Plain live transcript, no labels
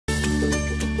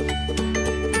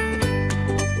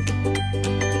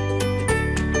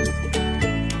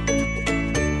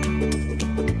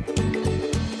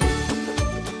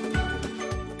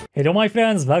Hello my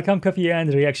friends, welcome Coffee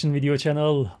and Reaction video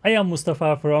channel. I am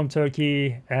Mustafa from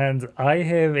Turkey and I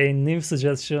have a new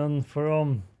suggestion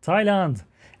from Thailand.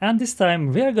 And this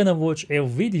time we are gonna watch a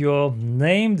video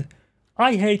named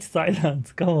I Hate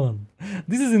Thailand. Come on.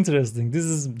 This is interesting.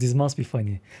 This must be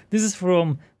funny. This is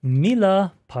from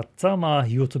Mila Patama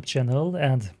YouTube channel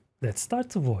and let's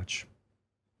start to watch.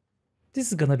 This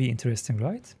is gonna be interesting,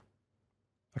 right?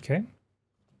 Okay.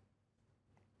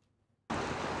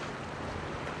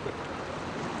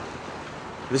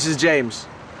 This is James,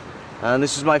 and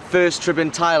this is my first trip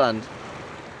in Thailand.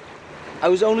 I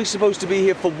was only supposed to be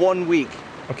here for 1 week.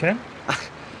 Okay.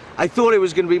 I thought it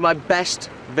was going to be my best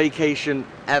vacation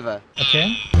ever.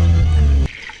 Okay.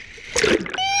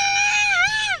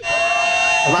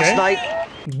 Last night...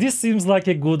 This seems like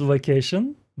a good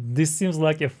vacation. This seems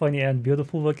like a funny and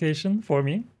beautiful vacation for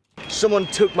me. Someone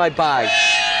took my bag.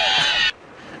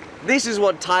 This is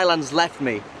what Thailand's left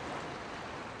me.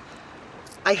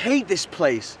 I hate this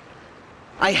place.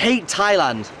 I hate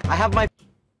Thailand. I have my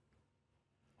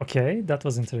Okay, that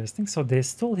was interesting. So they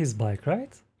stole his bike,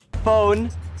 right? phone,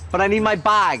 but I need my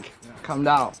bag. Calm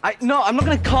down. No, I'm not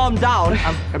gonna calm down.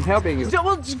 I'm helping you.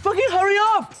 Well, just fucking hurry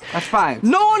up. That's fine.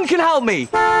 No one can help me.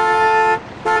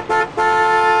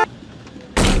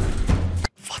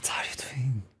 What are you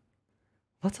doing?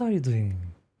 What are you doing?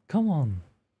 Come on.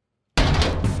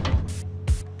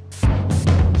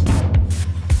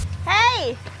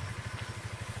 Hey!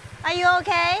 Are you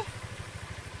okay?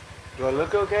 Do I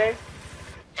look okay?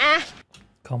 Ah!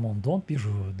 Come on, don't be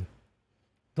rude.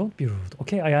 Don't be rude.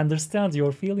 Okay, I understand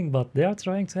your feeling, but they are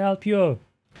trying to help you.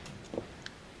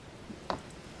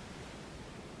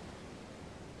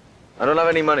 I don't have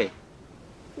any money.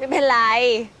 ไม่เป็นไร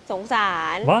สงสา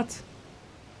ร What?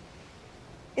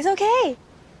 It's okay.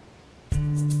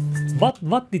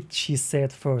 What did she say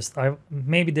at first?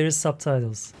 Maybe there is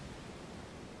subtitles.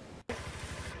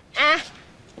 อ่ะ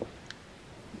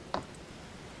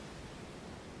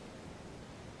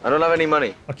I don't have any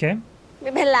money. Okay. ไ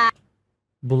ม่เป็นไร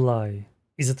Bulai.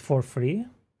 Is it for free?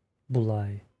 Bulai.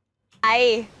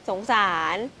 สงสา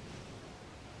ร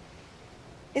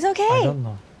It's okay. I don't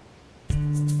know.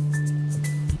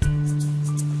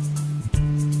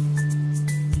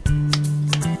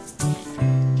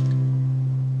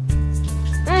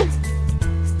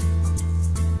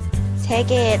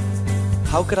 Take it.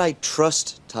 How could I trust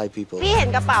Thai people? พี่เห็น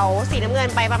กระเป๋าสีน้ำเงิน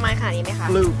ไปประมาณขนาดนี้ไหมคะ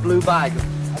Blue bag.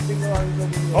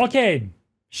 Okay.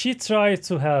 She tries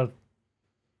to help.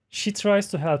 She tries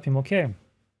to help him, okay.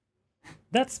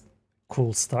 That's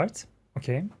cool start.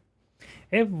 Okay.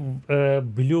 A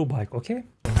blue bike, okay.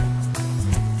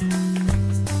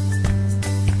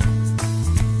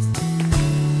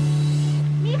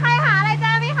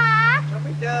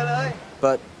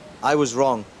 But I was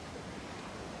wrong.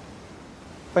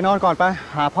 ไปนอนก่อนไป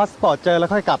หาพาสปอร์ตเจอแล้ว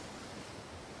ค่อยกลับ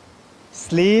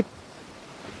sleep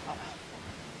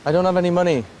I don't have any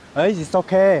money. เฮ้ย it's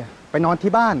okay ไปนอน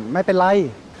ที่บ้านไม่เป็นไร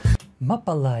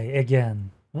Mapalai again.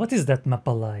 What is that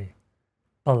Mapalai?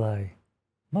 Palai.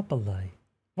 Mapalai.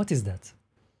 What is that?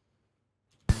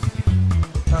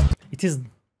 It is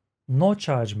no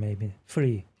charge maybe.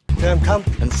 Free. come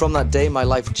And from that day, my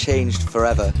life changed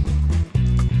forever.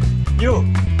 you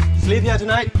sleep here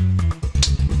tonight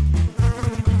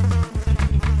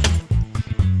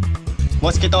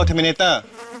mosquito terminator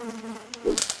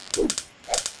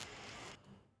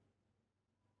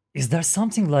Is there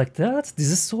something like that? This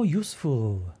is so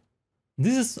useful.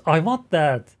 I want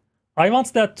that. I want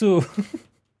that too.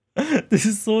 This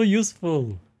is so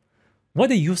useful. What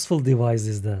a useful device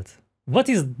is that? What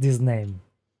is this name?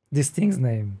 This thing's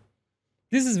name?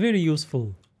 This is very useful.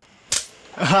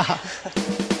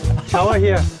 shower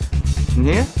here In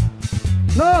here?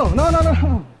 no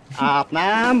อาบ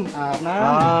น้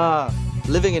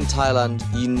ำ Living in Thailand,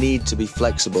 you need to be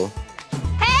flexible.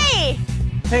 Hey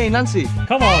Hey, Nancy.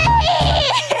 Come on.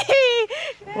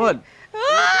 What?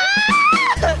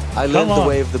 I learned the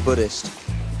way of the Buddhist.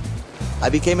 I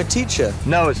became a teacher.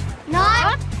 Nose.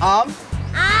 not Arm.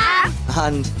 arm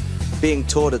And being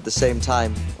taught at the same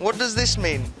time. What does this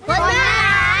mean? คน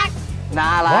น่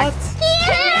ารัก What?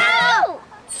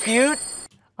 Cute.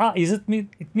 Ah,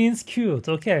 it means cute.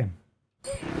 Okay.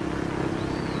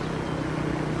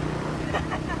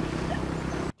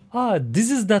 Ah, this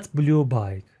is that blue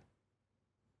bike.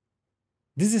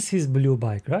 This is his blue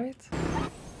bike, right?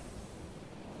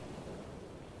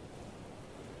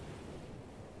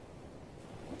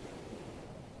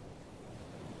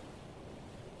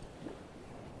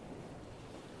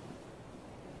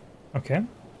 Okay.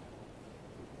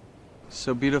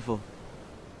 So beautiful.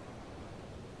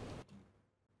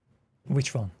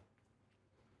 Which one?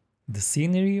 The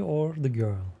scenery or the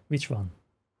girl? Which one?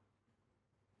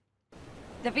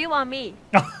 The view on me.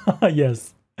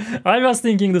 Yes, I was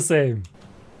thinking the same.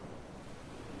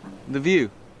 The view.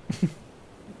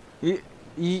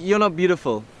 You're not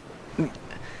beautiful.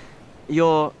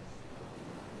 You're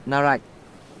Narak.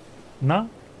 Na?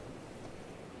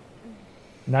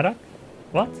 Narak?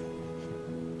 What?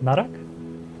 Narak?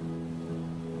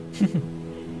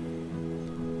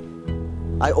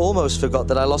 I almost forgot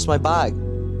that I lost my bag.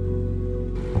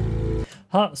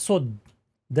 So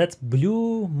that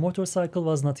blue motorcycle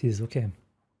was not his, okay.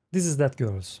 This is that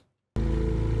girl's.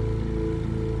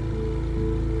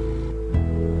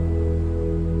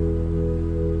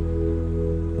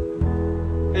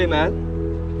 Hey man.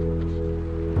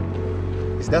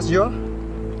 Is that your?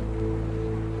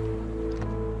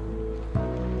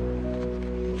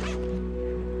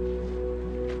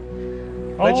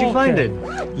 Where'd you find Okay. it?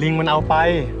 ลิงมันเอาไป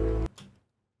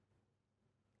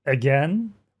Again?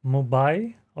 Mobile?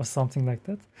 Or something like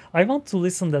that? I want to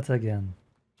listen that again.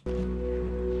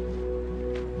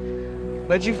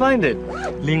 Where'd you find it?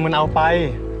 ลิงมันเอาไป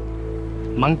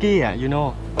Monkey อ่ะ you know.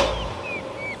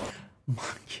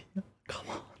 Monkey, come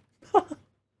on.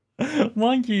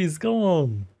 Monkeys, come on.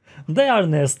 They are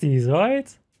nasties, right?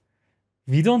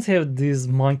 We don't have these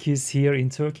monkeys here in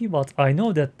Turkey, but I know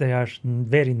that they are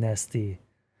very nasty.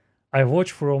 I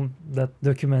watch from that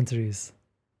documentaries.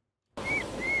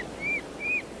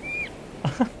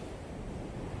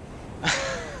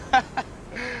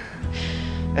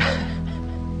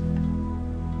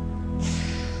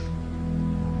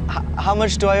 How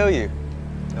much do I owe you?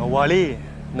 No worry,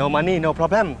 no money, no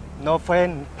problem, no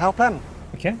friend, problem.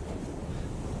 Okay?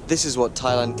 This is what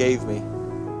Thailand gave me.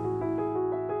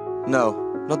 No,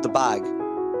 not the bag.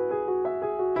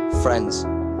 Friends.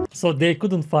 So they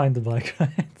couldn't find the bike,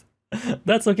 right?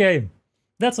 That's okay.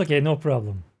 That's okay, no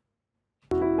problem.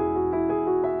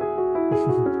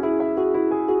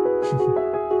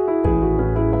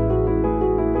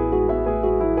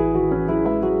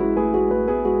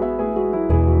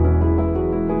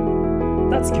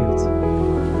 That's cute.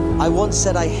 I once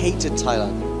said I hated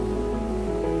Thailand.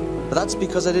 But that's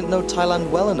because I didn't know Thailand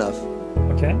well enough.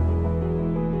 Okay.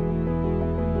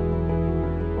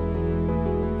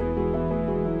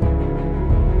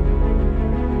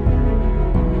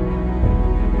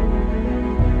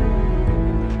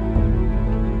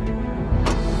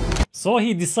 So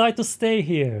he decided to stay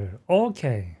here.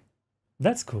 Okay.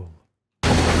 That's cool.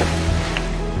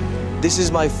 This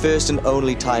is my first and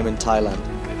only time in Thailand.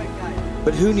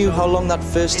 But who knew how long that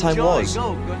first time was?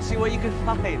 Go and see what you can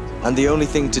find. And the only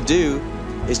thing to do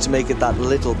is to make it that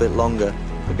little bit longer.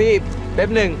 พี่แป๊บ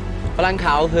หนึ่งฝรั่งข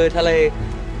าวคือทะเล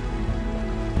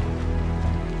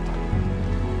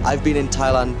I've been in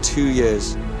Thailand 2 years,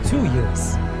 2 years.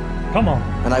 Come on.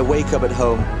 and I wake up at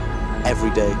home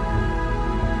every day.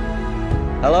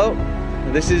 Hello,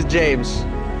 this is James,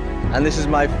 and this is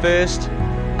my first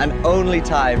and only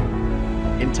time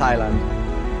in Thailand.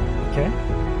 Okay.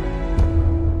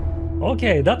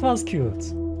 Okay, that was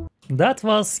cute. That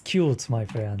was cute, my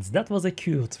friends. That was a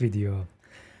cute video.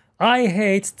 I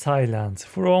hate Thailand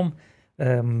from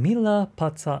Mila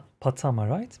Patama,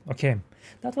 right? Okay.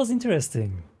 That was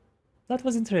interesting. That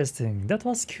was interesting. That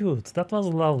was cute. That was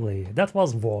lovely. That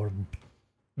was warm.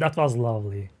 That was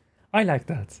lovely. I like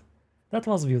that. That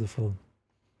was beautiful.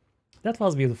 That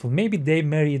was beautiful. Maybe they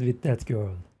married with that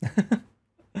girl.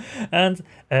 And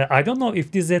I don't know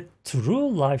if this is a true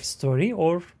life story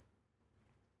or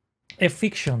a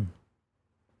fiction.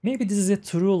 Maybe this is a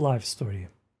true life story.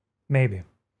 Maybe.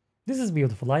 This is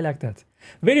beautiful. I like that.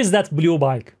 Where is that blue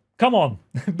bike? Come on.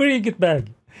 Bring it back.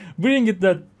 Bring it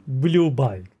that blue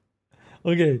bike.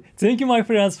 Okay. Thank you, my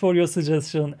friends, for your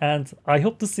suggestion. And I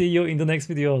hope to see you in the next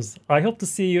videos. I hope to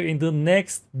see you in the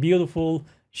next beautiful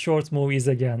short movies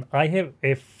again. I have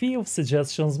a few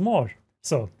suggestions more.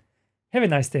 So have a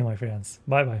nice day, my friends.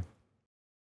 Bye bye.